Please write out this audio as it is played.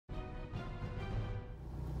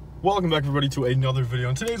Welcome back everybody to another video.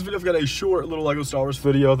 In today's video I've got a short little LEGO Star Wars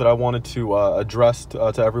video that I wanted to address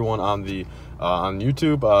to everyone on the on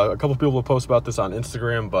YouTube. A couple people have posted about this on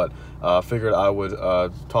Instagram, but figured I would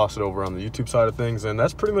toss it over on the YouTube side of things, and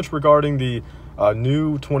that's pretty much regarding the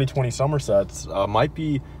new 2020 summer sets might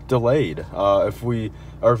be delayed. If you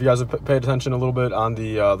guys have paid attention a little bit on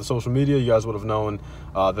the social media, you guys would have known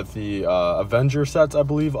that the Avenger sets, I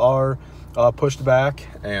believe, are pushed back,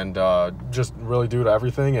 and just really due to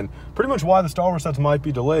everything. And pretty much why the Star Wars sets might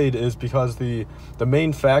be delayed is because the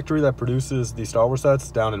main factory that produces the Star Wars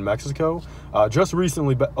sets down in Mexico just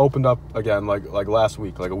recently opened up again, like last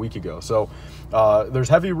week, like a week ago. So there's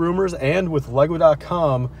heavy rumors, and with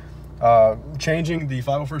Lego.com changing the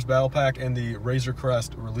 501st Battle Pack and the Razor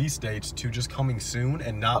Crest release dates to just coming soon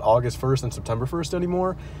and not August 1st and September 1st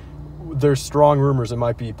anymore, there's strong rumors it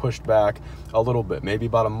might be pushed back a little bit, maybe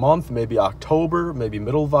about a month, maybe October, maybe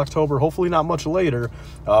middle of October, hopefully not much later.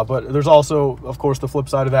 But there's also, of course, the flip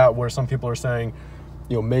side of that, where some people are saying,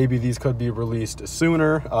 you know, maybe these could be released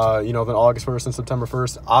sooner, than August 1st and September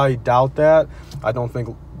 1st. I doubt that. I don't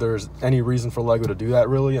think there's any reason for Lego to do that,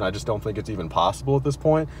 really, and I just don't think it's even possible at this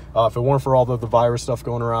point. If it weren't for all the virus stuff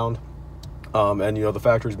going around, and the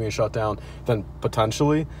factories being shut down, then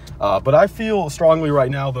potentially. But I feel strongly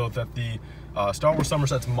right now, though, that the Star Wars summer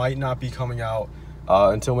sets might not be coming out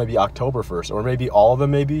until maybe October 1st, or maybe all of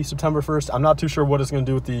them maybe September 1st. I'm not too sure what it's going to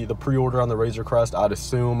do with the pre-order on the Razor Crest. I'd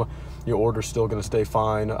assume your order's still going to stay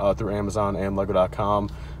fine through Amazon and Lego.com.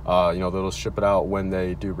 They'll ship it out when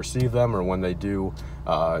they do receive them, or when they do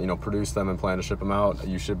produce them and plan to ship them out.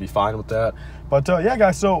 You should be fine with that. But yeah,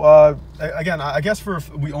 guys, so again, I guess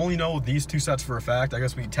we only know these two sets for a fact. I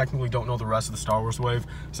guess we technically don't know the rest of the Star Wars wave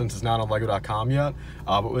since it's not on Lego.com yet,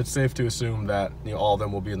 but it's safe to assume that all of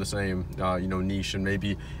them will be in the same niche, and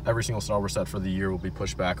maybe every single Star Wars set for the year will be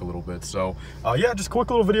pushed back a little bit. So yeah, just a quick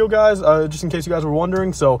little video, guys, just in case you guys were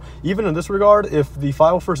wondering. So even in this regard, if the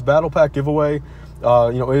 501st Battle Pack giveaway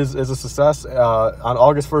is a success, on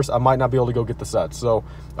August 1st I might not be able to go get the set. So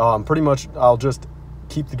pretty much I'll just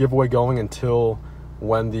keep the giveaway going until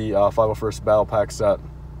when the 501st Battle Pack set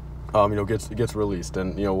gets released,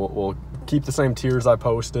 and we'll keep the same tiers I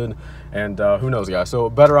posted, and who knows, guys, so a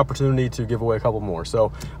better opportunity to give away a couple more.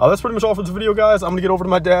 So that's pretty much all for this video, guys. I'm gonna get over to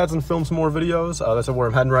my dad's and film some more videos. That's where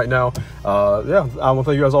I'm heading right now. Yeah, I want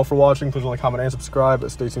to thank you guys all for watching. Please like, comment, and subscribe.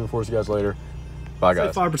 Stay tuned for you guys later. Bye,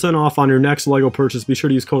 guys. 5% off on your next Lego purchase. Be sure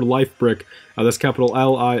to use code LIFEBrick, that's capital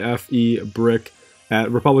LIFE-BRICK, at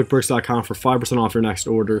republicbricks.com for 5% off your next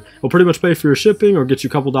order. It'll pretty much pay for your shipping or get you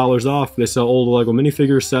a couple dollars off. They sell old Lego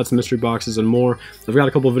minifigures, sets, mystery boxes, and more. I've got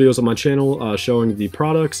a couple of videos on my channel showing the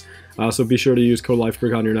products, so be sure to use code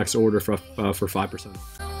LIFEBrick on your next order for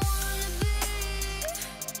 5%.